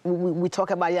 we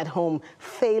talk about it at home.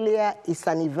 Failure is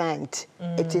an event.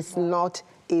 It is not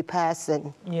a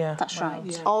person. That's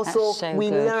right. Also, we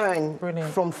learn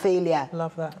from failure.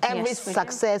 Love that. Every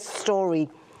success story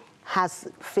has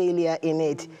failure in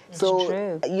it.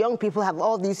 So young people have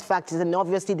all these factors, and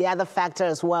obviously the other factor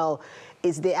as well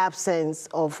is the absence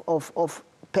of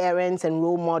parents and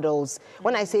role models.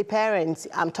 When I say parents,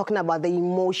 I'm talking about the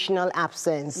emotional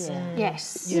absence.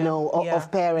 You know,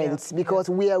 of parents, because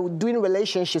we are doing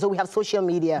relationships, so we have social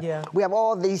media, we have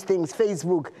all these things,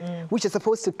 Facebook, which is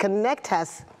supposed to connect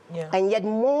us. And yet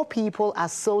more people are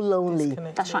so lonely.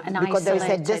 That's right, and because there is a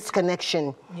isolated.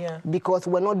 disconnection. Because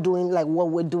we're not doing like what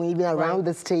we're doing even around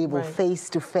this table, face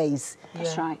to face.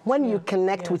 That's right. When you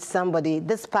connect with somebody,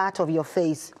 this part of your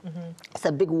face, it's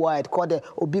a big word called the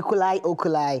orbiculi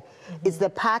oculi. It's the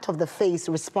part of the face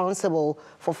responsible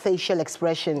for facial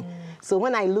expression. So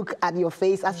when I look at your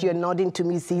face as you're nodding to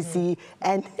me, Cece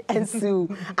and Sue,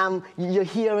 you're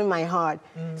hearing my heart.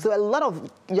 So a lot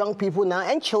of young people now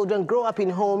and children grow up in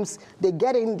homes, they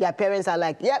get in, their parents are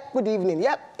like, yep, good evening,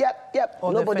 yep.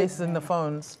 Or their faces in the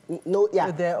phones.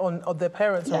 Or their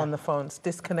parents are on the phones,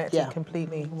 disconnected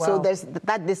completely. Wow. So there's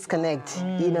that disconnect,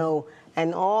 you know,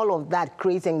 and all of that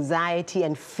creates anxiety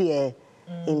and fear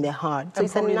in their heart. So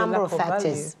it's a number of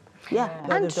factors.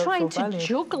 And trying to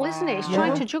juggle, isn't it? It's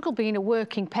trying to juggle being a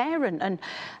working parent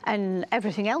and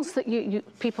everything else that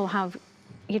people have,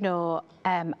 you know,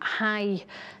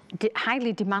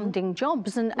 highly demanding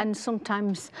jobs, and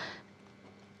sometimes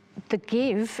the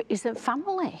give is a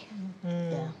family.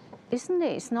 Isn't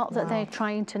it? It's not that they're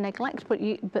trying to neglect,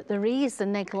 but there is a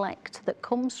neglect that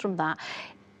comes from that,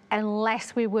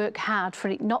 unless we work hard for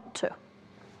it not to.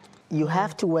 You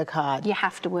have to work hard. You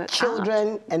have to work hard.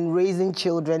 Children and raising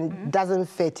children doesn't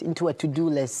fit into a to-do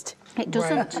list. It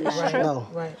doesn't. It's true. No,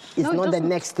 it's not the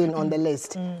next thing on the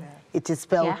list. It is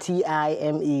spelled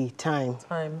T-I-M-E, time.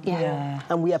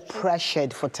 And we are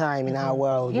pressured for time in our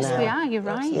world now. Yes, we are. You're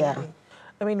right.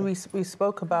 I mean, we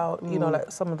spoke about, you know, like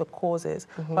some of the causes,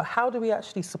 but how do we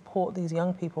actually support these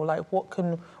young people? Like, what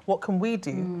can we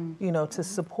do, you know, to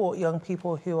support young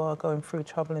people who are going through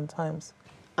troubling times?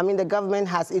 I mean, the government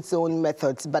has its own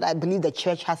methods, but I believe the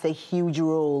church has a huge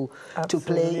role to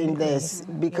play in this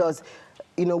because,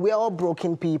 you know, we're all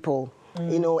broken people.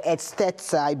 You know, Ed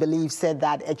Stetzer, I believe, said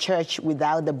that a church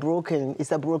without the broken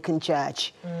is a broken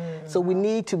church. So we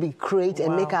need to create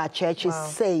and make our churches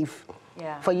safe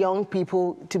for young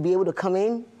people to be able to come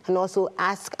in and also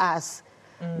ask us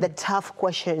the tough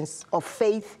questions of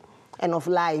faith and of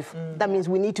life. That means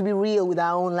we need to be real with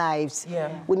our own lives.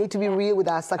 We need to be real with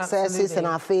our successes and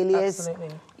our failures.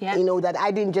 You know, that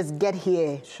I didn't just get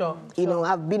here. You know,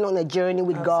 I've been on a journey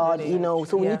with God, you know,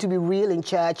 so we need to be real in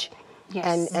church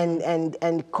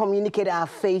and communicate our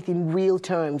faith in real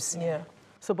terms.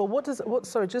 So, but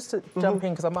sorry, just to jump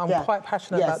in, because I'm quite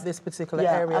passionate about this particular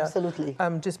area. Absolutely.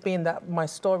 Just being that my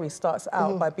story starts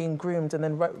out by being groomed and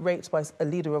then raped by a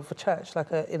leader of a church,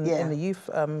 like in the youth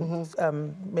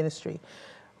ministry.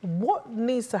 What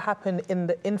needs to happen in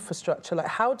the infrastructure? Like,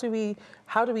 how do we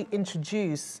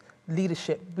introduce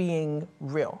leadership being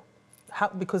real?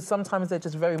 because sometimes they're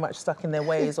just very much stuck in their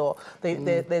ways, or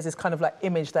there's this kind of like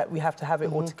image that we have to have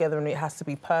it all together and it has to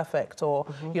be perfect, or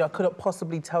you know, I couldn't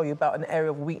possibly tell you about an area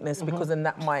of weakness because then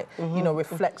that might you know,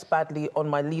 reflects badly on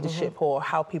my leadership or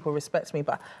how people respect me.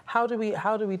 But how do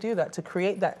we do that to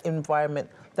create that environment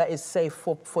that is safe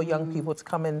for young people to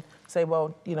come in, say,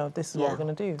 well, you know, this is what we're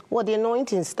going to do? Well, the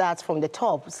anointing starts from the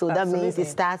top, so that means it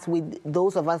starts with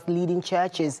those of us leading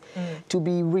churches to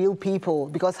be real people,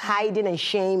 because hiding and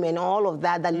shame and all of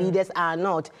that leaders are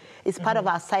not, it's part of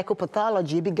our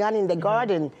psychopathology. It began in the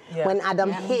garden when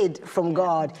Adam hid from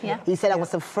God. He said, I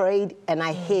was afraid and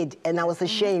I hid and I was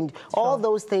ashamed. All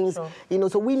those things, you know,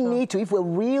 so we need to, if we're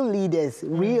real leaders,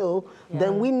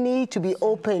 then we need to be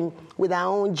open with our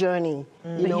own journey.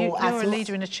 You know, you're a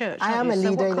leader in a church. I am a leader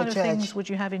in a church. So what kind of things would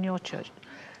you have in your church?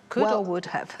 Could or would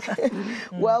have?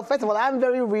 Well, first of all, I'm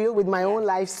very real with my own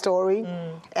life story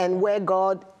and where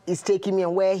God is taking me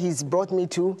and where He's brought me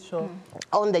to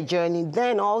on the journey.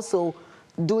 Then also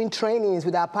doing trainings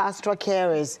with our pastoral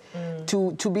carers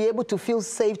to be able to feel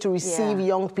safe to receive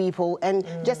young people and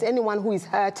just anyone who is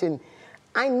hurting.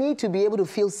 I need to be able to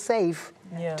feel safe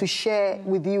to share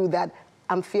with you that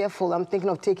I'm fearful, I'm thinking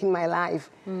of taking my life.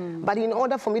 But in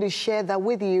order for me to share that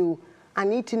with you, I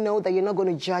need to know that you're not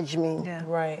going to judge me,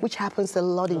 which happens a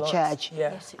lot in church.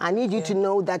 I need you to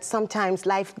know that sometimes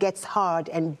life gets hard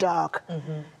and dark,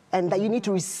 and that you need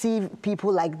to receive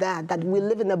people like that, that we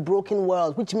live in a broken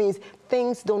world, which means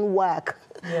things don't work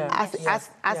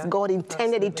as God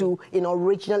intended it to in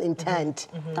original intent.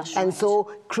 And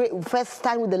so first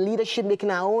start with the leadership,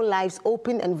 making our own lives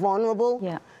open and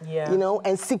vulnerable, you know,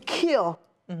 and secure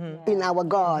in our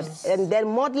God. And then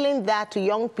modeling that to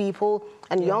young people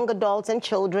and young adults and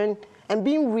children, and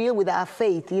being real with our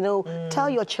faith, you know. Tell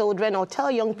your children or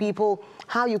tell young people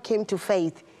how you came to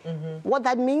faith. What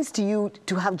that means to you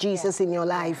to have Jesus in your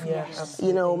life.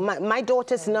 You know, my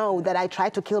daughters know that I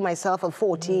tried to kill myself at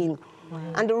 14.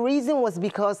 And the reason was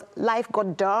because life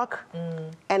got dark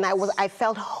and I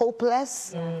felt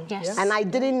hopeless. And I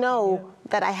didn't know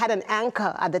that I had an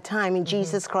anchor at the time in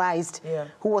Jesus Christ,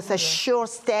 who was a sure,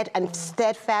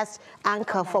 steadfast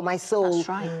anchor for my soul.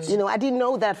 You know, I didn't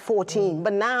know that at 14,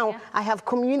 but now I have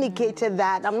communicated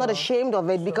that. I'm not ashamed of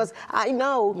it, because I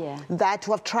know that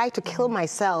to have tried to kill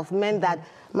myself meant that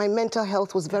my mental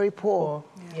health was very poor.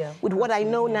 With what I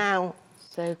know now,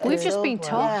 we've just been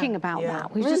talking about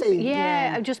that.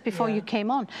 We've just before you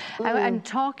came on, and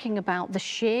talking about the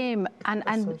shame,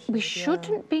 and we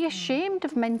shouldn't be ashamed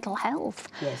of mental health.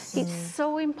 It's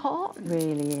so important.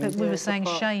 Really is. But we were saying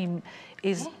shame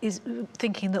is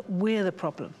thinking that we're the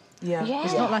problem.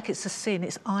 It's not like it's a sin,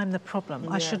 it's I'm the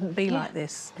problem. I shouldn't be like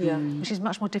this, which is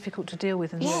much more difficult to deal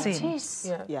with than sin. It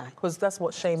is. Because that's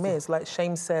what shame is. Like,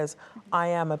 shame says, I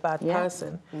am a bad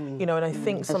person. You know, and I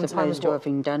think sometimes... As opposed to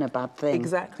having done a bad thing.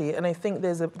 Exactly. And I think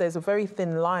there's a very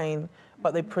thin line,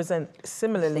 but they present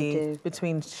similarly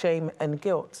between shame and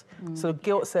guilt. So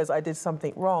guilt says I did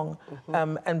something wrong,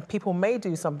 and people may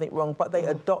do something wrong, but they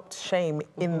adopt shame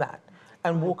in that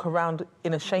and walk around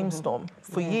in a shame storm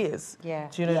for years. Do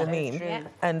you know what I mean?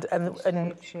 And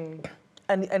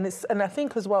I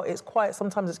think as well, it's quite,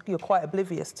 sometimes you're quite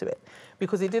oblivious to it,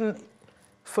 because it didn't,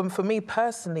 for me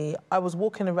personally, I was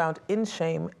walking around in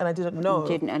shame and I didn't know.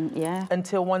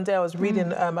 Until one day I was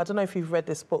reading, I don't know if you've read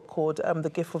this book called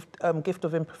The Gift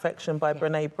of Imperfection by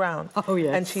Brené Brown.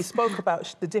 And she spoke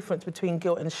about the difference between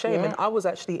guilt and shame. And I was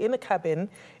actually in a cabin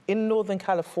in Northern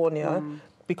California,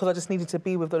 because I just needed to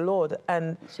be with the Lord.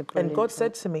 And God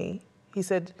said to me, He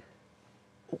said,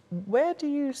 where do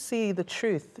you see the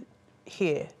truth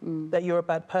here, that you're a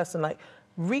bad person? Like,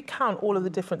 recount all of the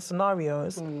different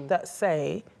scenarios that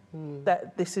say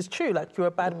that this is true, like you're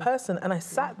a bad person. And I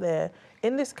sat there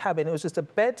in this cabin, it was just a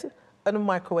bed and a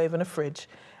microwave and a fridge.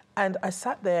 And I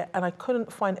sat there and I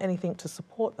couldn't find anything to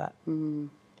support that. And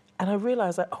I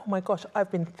realized, like, oh my gosh,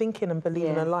 I've been thinking and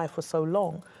believing a lie for so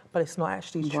long, but it's not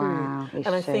actually true. It's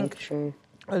and I so think true.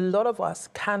 A lot of us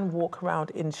can walk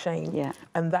around in shame,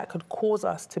 and that could cause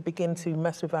us to begin to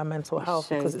mess with our mental health,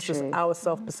 because it's just our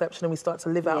self-perception, and we start to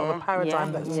live out of a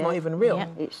paradigm that's not even real.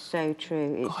 It's so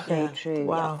true. It's so true.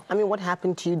 Wow. I mean, what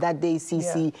happened to you that day,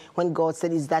 Cece, when God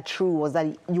said, "Is that true?" was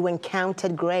that you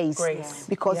encountered grace.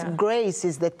 Because grace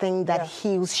is the thing that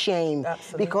heals shame.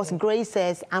 Because grace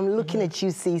says, "I'm looking at you,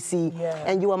 Cece,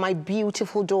 and you are my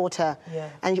beautiful daughter."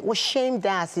 And what shame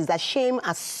does is that shame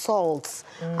assaults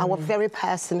our very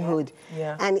personhood.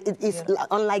 And it is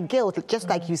unlike guilt, just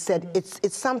like you said,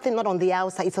 it's something not on the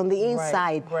outside, it's on the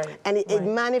inside. And it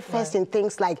manifests in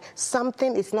things like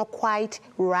something is not quite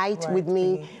right with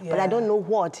me, but I don't know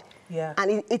what.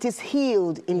 And it is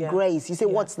healed in grace. You say,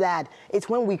 what's that? It's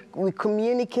when we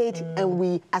communicate and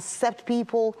we accept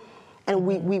people and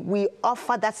we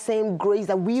offer that same grace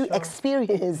that we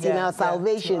experienced in our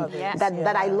salvation,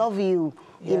 that I love you,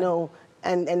 you know.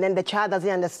 And then the child doesn't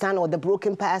understand, or the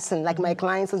broken person, like my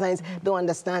clients sometimes don't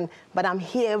understand, but I'm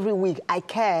here every week, I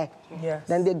care.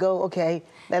 Then they go, okay.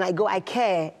 Then I go, I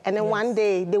care. And then one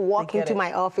day they walk into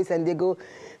my office and they go,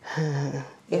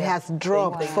 it has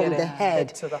dropped from the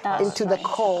head into the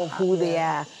core of who they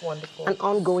are. Wonderful. An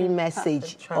ongoing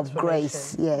message of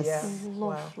grace. Yes.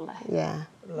 Lovely. Yeah.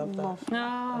 Love that. No.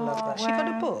 I love that. She got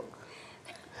a book.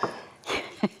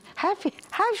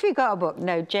 Have you got a book?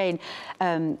 No, Jayne.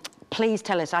 Please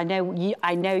tell us. I know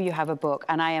you have a book,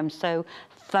 and I am so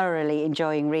thoroughly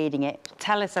enjoying reading it.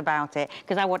 Tell us about it,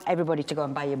 because I want everybody to go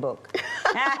and buy your book.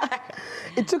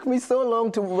 It took me so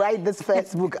long to write this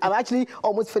first book. I've actually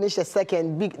almost finished the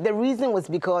second. The reason was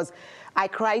because I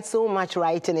cried so much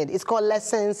writing it. It's called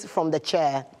Lessons from the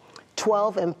Chair.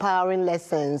 12 empowering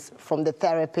lessons from the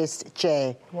therapist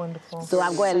chair. Wonderful. So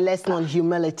I've got a lesson on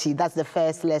humility. That's the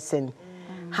first lesson.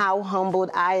 How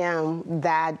humbled I am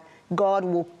that God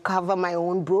will cover my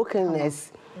own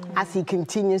brokenness as he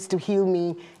continues to heal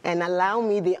me and allow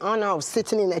me the honor of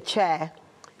sitting in a chair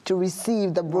to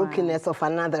receive the brokenness of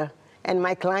another. And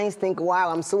my clients think, wow,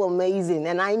 I'm so amazing.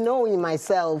 And I know in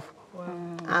myself,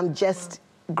 I'm just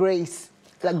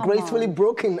gracefully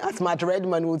broken, as Matt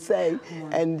Redman would say,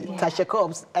 and Tasha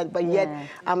Cobbs, but yet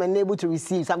I'm unable to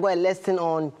receive. So I've got a lesson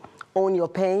on own your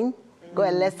pain, got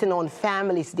a lesson on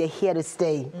families, they're here to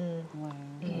stay.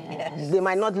 They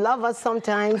might not love us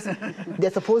sometimes.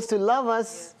 They're supposed to love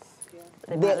us.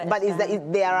 But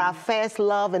they are our first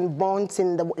love and bonds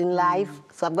in life.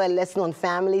 So I've got a lesson on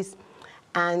families.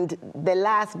 And the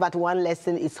last but one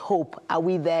lesson is hope. Are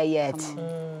we there yet?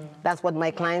 That's what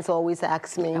my clients always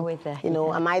ask me. Are we there? You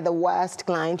know, am I the worst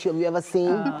client you've ever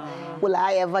seen? Will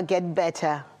I ever get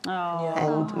better?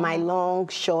 And my long,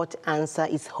 short answer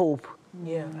is hope.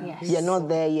 You're not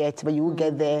there yet, but you will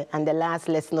get there. And the last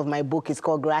lesson of my book is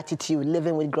called Gratitude,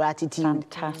 Living with Gratitude.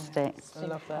 Fantastic. I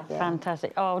love that.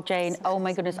 Fantastic. Oh, Jayne, oh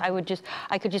my goodness, I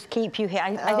could just keep you here.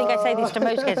 I think I say this to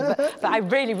most guests, but I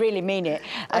really, really mean it.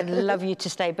 I'd love you to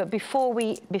stay. But before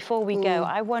we go,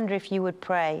 I wonder if you would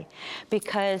pray,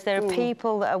 because there are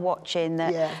people that are watching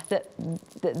that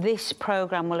this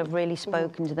program will have really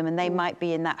spoken to them, and they might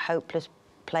be in that hopeless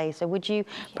place. So would you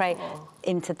pray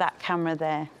into that camera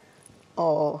there?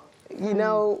 Oh, you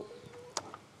know,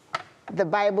 the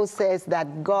Bible says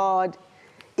that God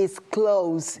is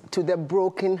close to the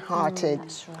brokenhearted,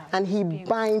 and he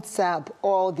binds up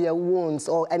all their wounds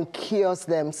and cures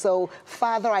them. So,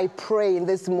 Father, I pray in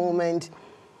this moment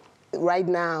right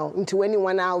now into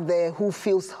anyone out there who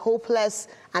feels hopeless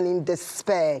and in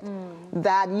despair,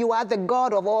 that you are the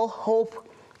God of all hope,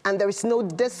 and there is no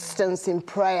distance in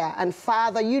prayer. And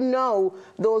Father, you know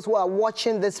those who are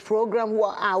watching this program, who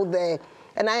are out there.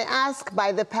 And I ask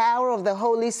by the power of the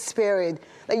Holy Spirit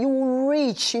that you will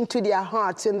reach into their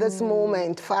hearts in this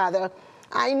moment, Father.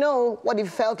 I know what it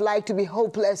felt like to be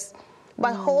hopeless,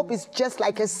 but hope is just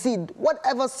like a seed.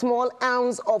 Whatever small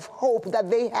ounce of hope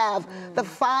that they have, the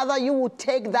Father, you will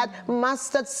take that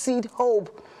mustard seed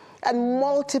hope and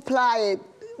multiply it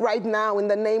right now in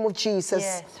the name of Jesus.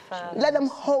 Yes, Father. Let them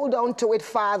hold on to it,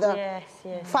 Father. Yes,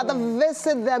 Father,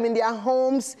 visit them in their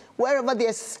homes, wherever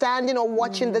they're standing or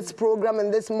watching this program in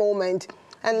this moment,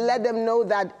 and let them know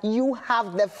that you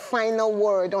have the final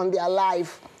word on their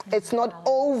life. It's not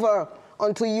over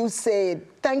until you say it.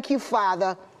 Thank you,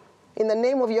 Father, in the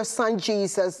name of your Son,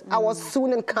 Jesus, our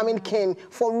soon and coming King,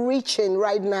 for reaching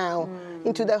right now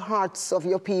into the hearts of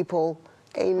your people.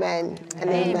 Amen and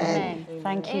amen.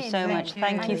 Thank you so much.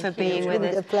 Thank you for being with us.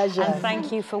 It's a pleasure. And thank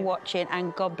you for watching,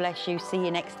 and God bless you. See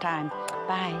you next time.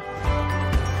 Bye.